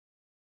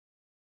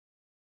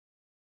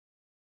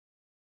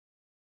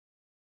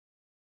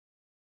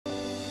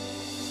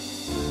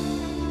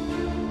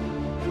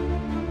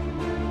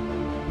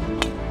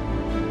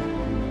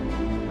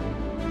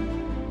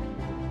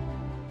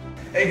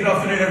Hey, good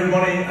afternoon,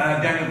 everybody.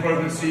 Daniel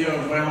Probert, CEO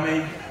of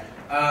Wowmi.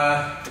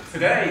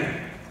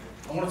 Today,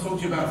 I want to talk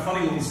to you about a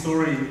funny little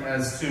story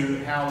as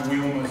to how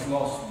we almost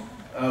lost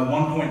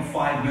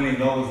 $1.5 million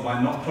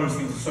by not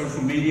posting to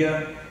social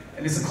media.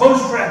 And it's a close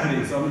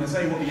tragedy, so I'm going to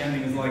say what the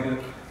ending is like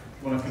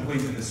when I've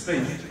completed this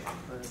speech.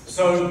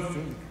 So,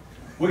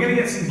 we're going to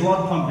get some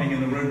blood pumping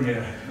in the room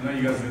here. I know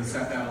you guys have been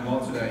sat down a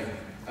lot today.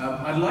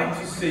 I'd like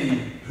to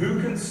see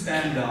who can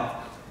stand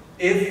up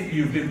if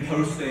you've been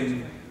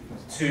posting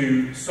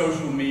to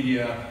social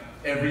media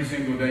every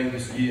single day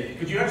this year.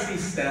 Could you actually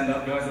stand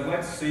up, guys? I'd like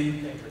to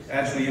see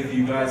actually if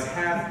you guys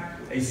have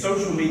a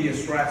social media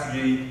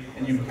strategy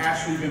and you've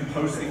actually been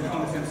posting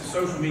content to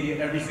social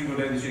media every single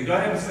day this year. Go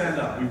ahead and stand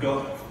up. We've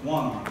got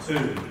 1, 2, we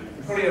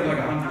probably have like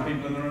 100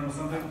 people in the room or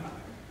something.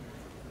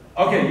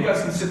 Okay, you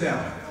guys can sit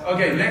down.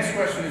 Okay, next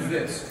question is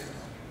this.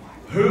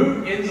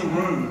 Who in the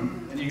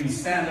room, and you can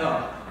stand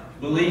up,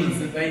 believes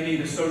that they need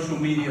a social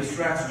media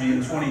strategy in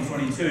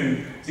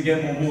 2022 to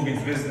get more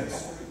mortgage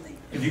business?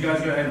 If you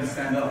guys go ahead and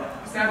stand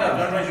up. Stand up,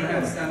 don't raise your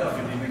hand, stand up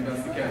if you think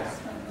that's the case.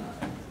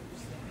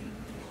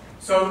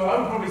 So I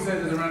would probably say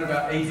there's around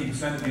about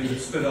 80% of you that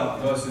stood up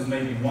versus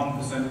maybe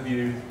 1% of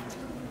you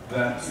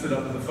that stood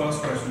up for the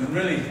first question. And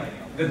really,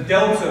 the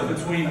delta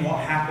between what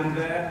happened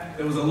there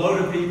was a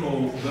load of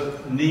people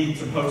that need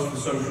to post to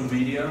social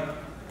media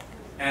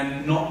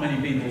and not many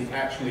people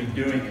actually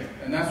doing it.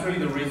 And that's really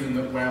the reason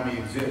that Wowmi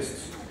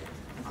exists.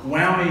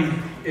 Wowmi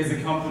is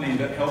a company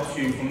that helps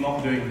you from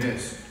not doing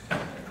this,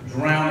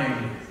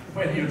 drowning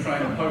when you're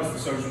trying to post to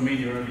social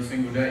media every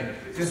single day.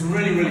 It's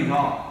really, really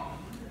hard.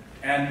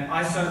 And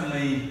I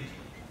certainly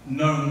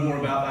know more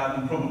about that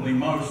than probably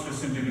most, just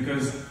simply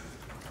because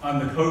I'm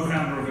the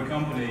co-founder of a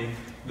company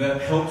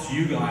that helps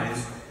you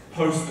guys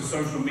post to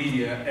social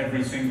media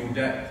every single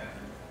day.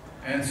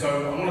 And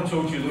so I want to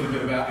talk to you a little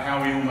bit about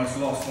how we almost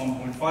lost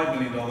 $1.5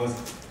 million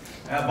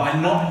by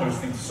not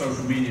posting to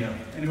social media.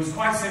 And it was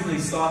quite simply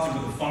started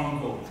with a phone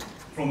call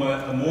from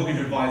a mortgage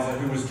advisor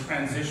who was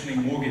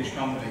transitioning mortgage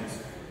companies.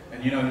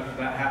 And you know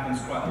that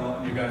happens quite a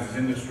lot in you guys'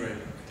 industry.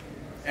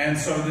 And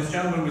so this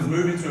gentleman was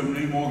moving to a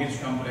new mortgage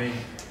company,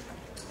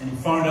 and he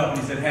phoned up and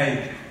he said,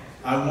 hey,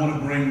 I want to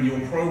bring your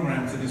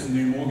program to this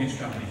new mortgage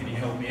company. Can you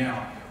help me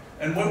out?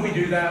 And when we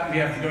do that, we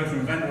have to go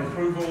through vendor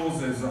approvals.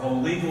 There's a whole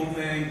legal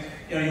thing.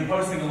 You know, you're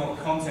posting a lot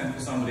of content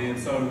for somebody, and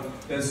so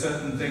there's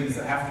certain things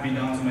that have to be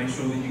done to make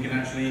sure that you can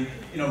actually,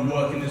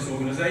 work in this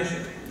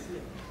organization.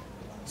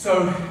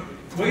 So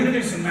we're going to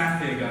do some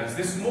math here, guys.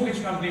 This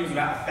mortgage company was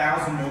about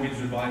 1,000 mortgage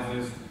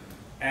advisors,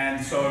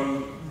 and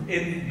so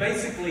in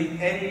basically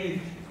any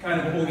kind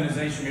of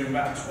organization, we have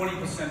about a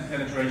 20%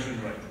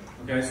 penetration rate.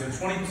 Okay, so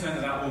 20%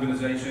 of that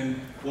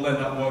organization will end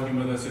up working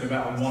with us in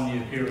about a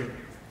 1-year period.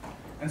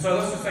 And so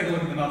let's just take a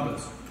look at the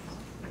numbers.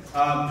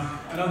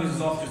 I know this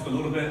is off just a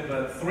little bit,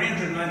 but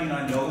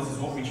 $399 is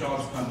what we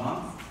charge per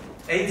month.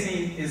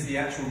 18 is the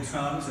actual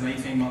term, it's an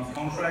 18-month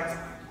contract,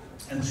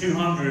 and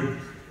 200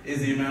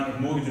 is the amount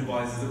of mortgage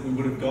advisors that we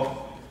would have got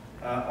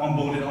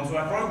onboarded onto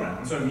our program.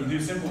 And so if you do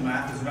simple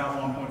math, it's about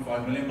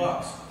 $1.5 million.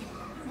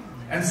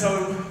 And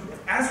so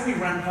as we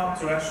ramp up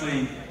to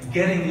actually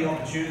getting the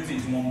opportunity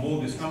to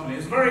onboard this company,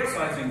 it's very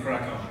exciting for our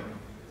company.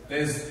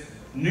 There's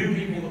new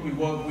people that we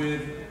work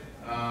with,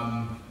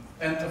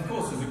 and of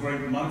course there's a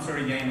great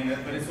monetary gain in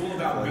it, but it's all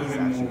about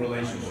building more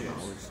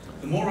relationships.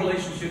 The more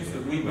relationships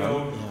that we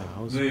build,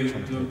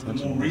 the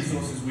more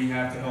resources we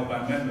have to help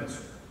our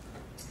members.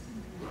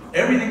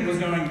 Everything was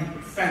going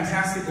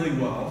fantastically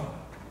well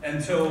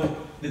until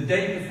the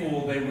day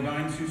before they were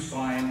going to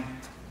sign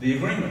the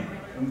agreement.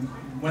 And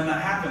when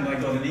that happened, I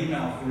got an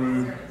email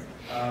through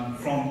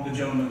from the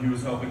gentleman who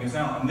was helping us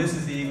out, and this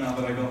is the email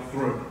that I got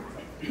through.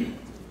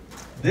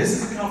 This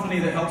is a company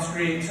that helps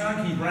create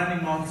turnkey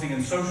branding, marketing,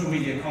 and social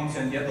media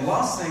content, yet the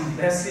last thing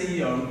their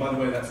CEO, by the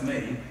way, that's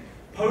me,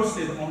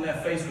 posted on their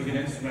Facebook and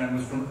Instagram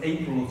was from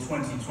April of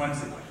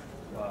 2020.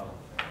 Wow.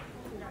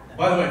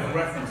 By the way, for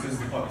reference, this is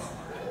the post.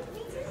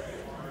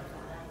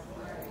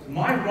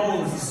 My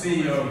role as the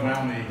CEO of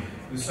Wowmi,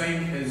 the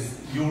same as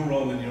your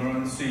role in your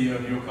own CEO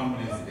of your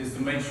company, is to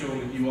make sure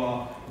that you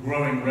are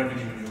growing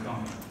revenue in your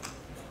company.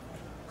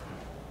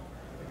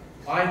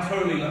 I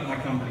totally let my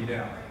company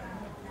down.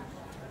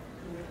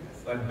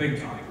 Like big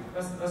time.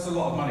 That's a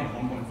lot of money,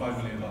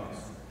 $1.5 million.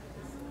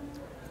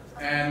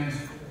 And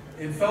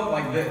it felt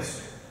like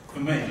this,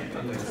 for me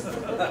at least.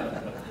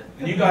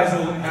 And you guys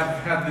all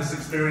have had this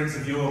experience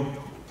if you're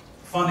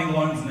funding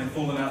loans and they've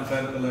fallen out of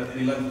bed at the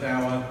 11th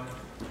hour,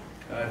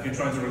 if you're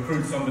trying to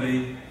recruit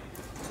somebody.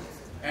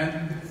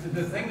 And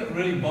the thing that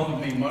really bothered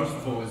me most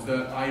of all is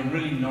that I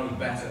really know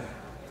better.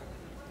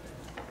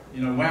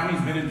 Wowmi's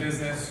been in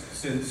business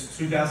since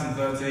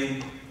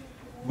 2013.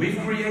 We've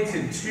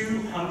created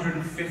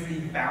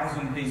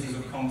 250,000 pieces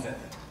of content.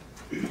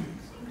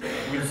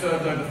 We've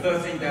served over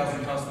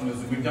 13,000 customers,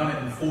 and we've done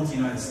it in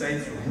 49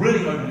 states. We're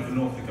really hoping for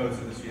North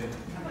Dakota this year.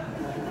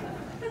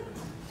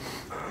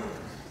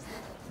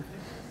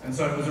 And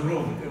so it was a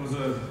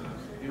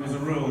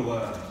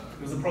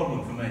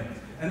problem for me.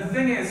 And the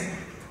thing is,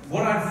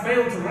 what I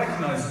failed to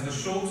recognize is the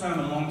short-term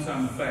and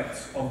long-term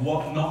effects of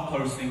what not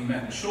posting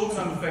meant. The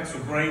short-term effects were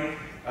great.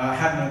 I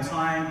had more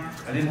time.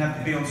 I didn't have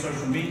to be on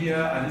social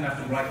media. I didn't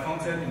have to write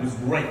content. It was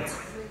great.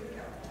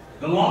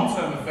 The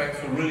long-term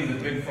effects were really the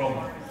big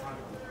problem.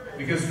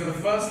 Because for the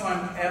first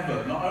time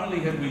ever, not only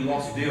had we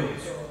lost deals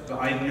that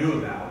I knew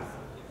about,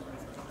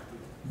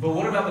 but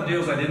what about the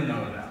deals I didn't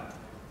know about?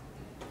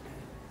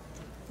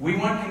 We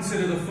weren't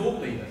considered a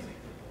thought leader.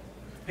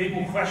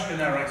 People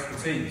questioned our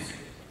expertise.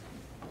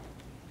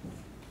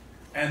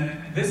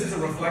 And this is a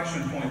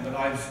reflection point that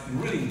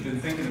I've really been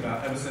thinking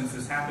about ever since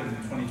this happened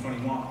in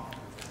 2021.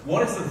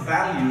 What is the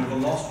value of a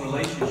lost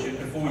relationship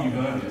before you've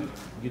earned it?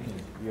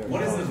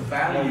 What is the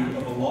value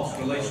of a lost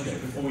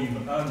relationship before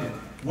you've earned it?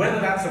 Whether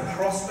that's a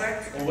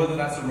prospect or whether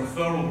that's a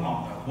referral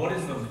partner, what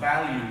is the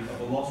value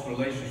of a lost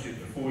relationship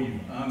before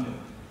you've earned it?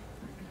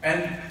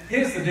 And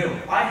here's the deal.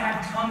 I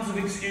had tons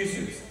of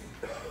excuses.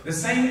 The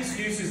same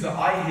excuses that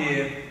I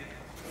hear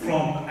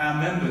from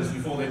our members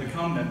before they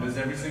become members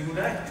every single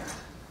day.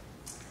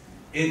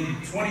 In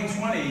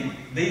 2020,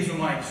 these were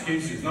my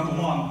excuses. Number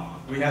one,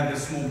 we had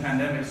this small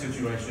pandemic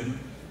situation.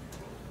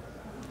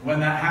 When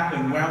that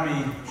happened,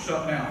 Wowmi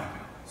shut down.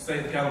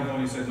 State of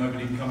California said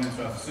nobody can come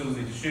into our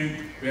facility to shoot.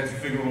 We had to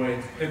figure a way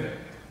to pivot.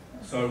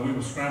 So we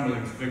were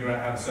scrambling to figure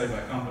out how to save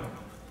our company,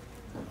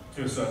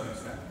 to a certain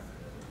extent.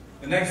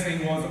 The next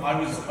thing was I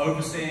was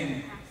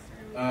overseeing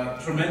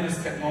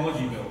tremendous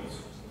technology builds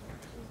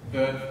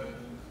that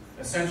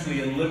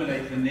essentially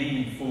eliminate the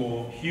need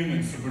for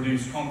humans to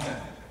produce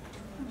content.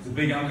 It's a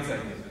big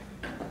undertaking.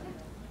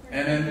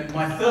 And then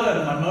my third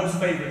and my most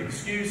favorite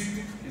excuse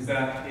is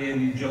that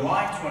in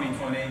July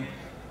 2020,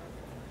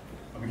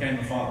 I became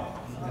a father.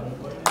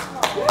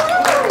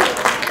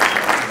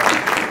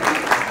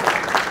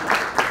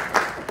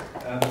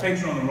 The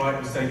picture on the right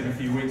was taken a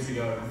few weeks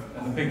ago,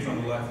 and the picture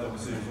on the left,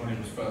 obviously, was when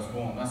he was first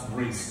born. That's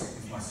Reese,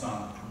 he's my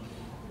son.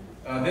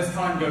 This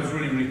time goes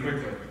really, really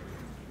quickly.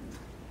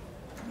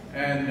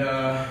 And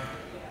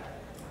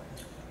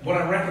what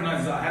I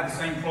recognize is that I had the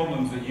same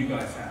problems that you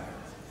guys have.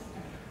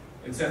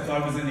 Except I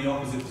was in the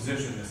opposite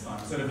position this time.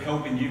 Instead of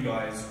helping you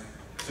guys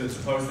to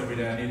post every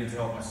day, I needed to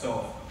help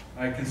myself.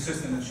 I had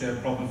consistent and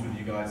shared problems with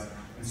you guys.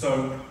 And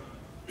so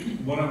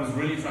what I was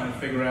really trying to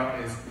figure out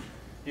is,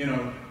 you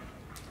know,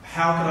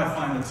 how could I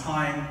find the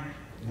time,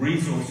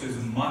 resources,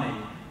 and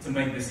money to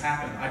make this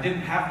happen? I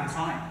didn't have the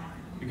time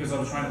because I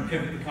was trying to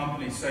pivot the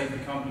company, save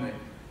the company,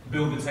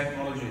 build the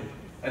technology.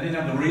 I didn't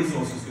have the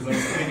resources because I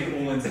was putting it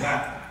all into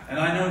that. And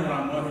I know that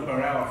I'm worth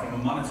per hour from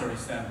a monetary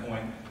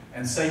standpoint,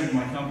 and saving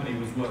my company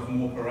was worth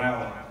more per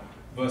hour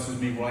versus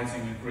me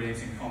writing and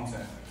creating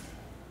content.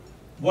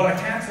 What I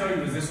can tell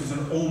you is this was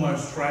an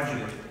almost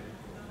tragedy.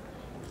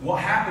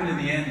 What happened in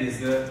the end is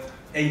that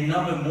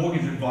another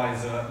mortgage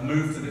advisor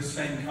moved to this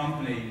same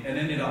company and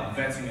ended up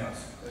vetting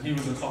us. He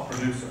was a top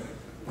producer.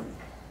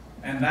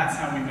 And that's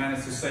how we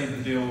managed to save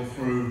the deal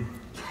through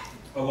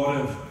a lot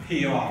of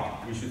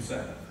PR, we should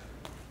say.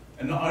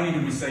 And not only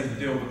did we save the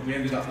deal, but we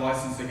ended up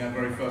licensing our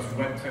very first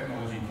web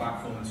technology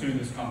platform to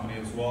this company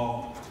as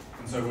well.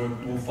 And so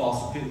we'll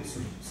far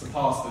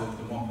surpass the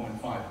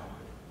 1.5.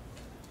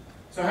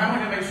 So how am I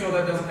going to make sure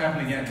that doesn't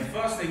happen again? The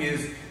first thing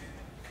is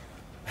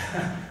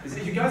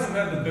if you guys have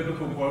heard the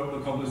biblical quote,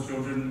 the cobbler's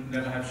children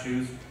never have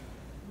shoes.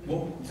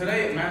 Well,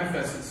 today it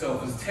manifests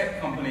itself as tech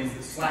companies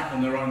that slack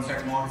on their own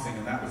tech marketing,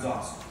 and that was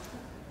us.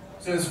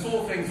 So there's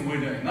four things that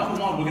we're doing. Number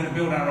one, we're going to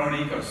build our own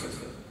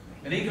ecosystem.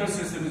 An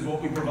ecosystem is what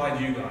we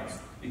provide you guys.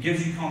 It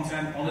gives you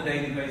content on a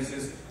daily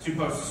basis to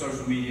post to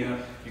social media.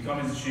 You come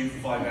in to shoot for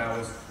 5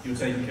 hours, you're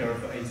taken care of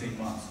for 18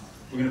 months.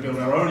 We're going to build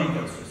our own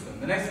ecosystem.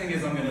 The next thing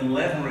is I'm going to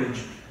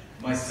leverage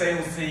my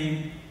sales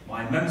team,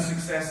 my member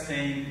success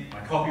team,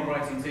 my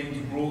copywriting team to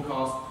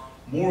broadcast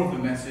more of the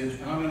message,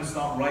 and I'm going to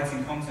start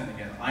writing content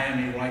again. I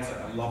am a writer.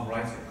 I love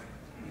writing.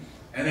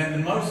 And then the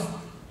most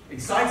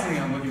exciting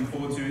thing I'm looking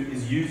forward to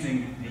is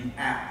using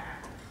the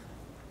app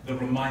that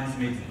reminds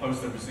me to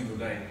post every single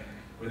day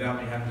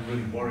without me having to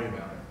really worry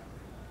about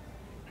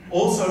it.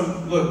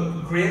 Also,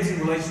 look, creating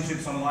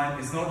relationships online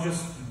is not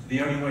just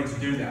the only way to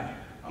do that.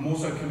 I'm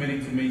also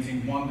committing to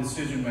meeting one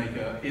decision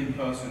maker in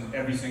person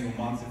every single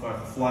month if I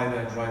have to fly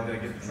there, drive there,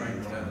 get the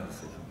train, whatever.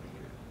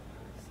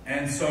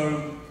 And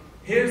so,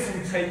 here's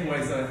some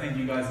takeaways that I think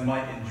you guys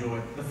might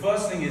enjoy. The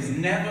first thing is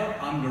never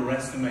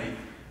underestimate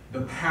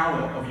the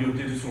power of your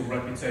digital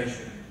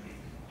reputation.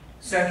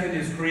 Second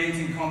is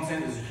creating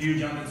content is a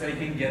huge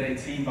undertaking. Get a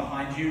team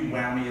behind you.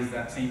 Wowmi is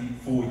that team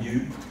for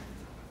you.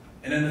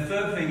 And then the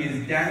third thing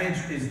is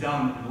damage is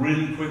done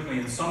really quickly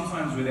and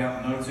sometimes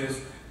without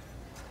notice.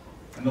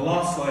 And the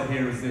last slide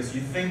here is this.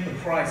 You think the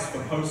price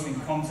for posting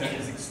content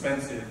is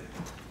expensive.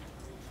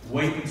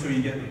 Wait until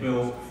you get the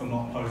bill for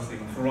not posting.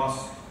 And for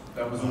us,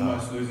 that was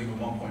almost losing a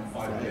 $1.5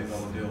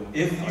 billion deal.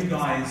 If you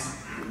guys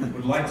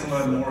would like to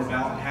learn more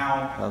about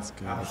how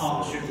our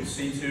partnership with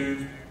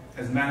C2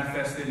 has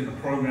manifested in a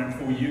program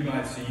for you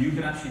guys so you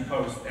can actually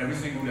post every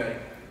single day,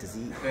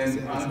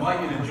 then I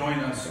invite you to join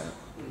us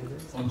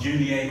on June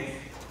the 8th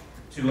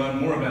to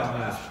learn more about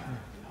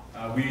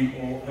that. We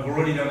have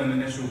already done an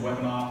initial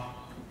webinar.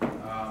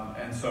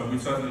 And so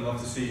we'd certainly love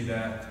to see you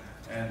there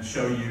and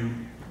show you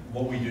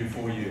what we do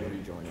for you.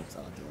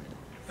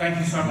 Thank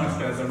you so much,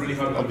 guys. I really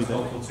hope that was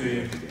helpful to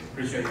you.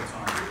 Appreciate your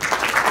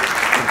time.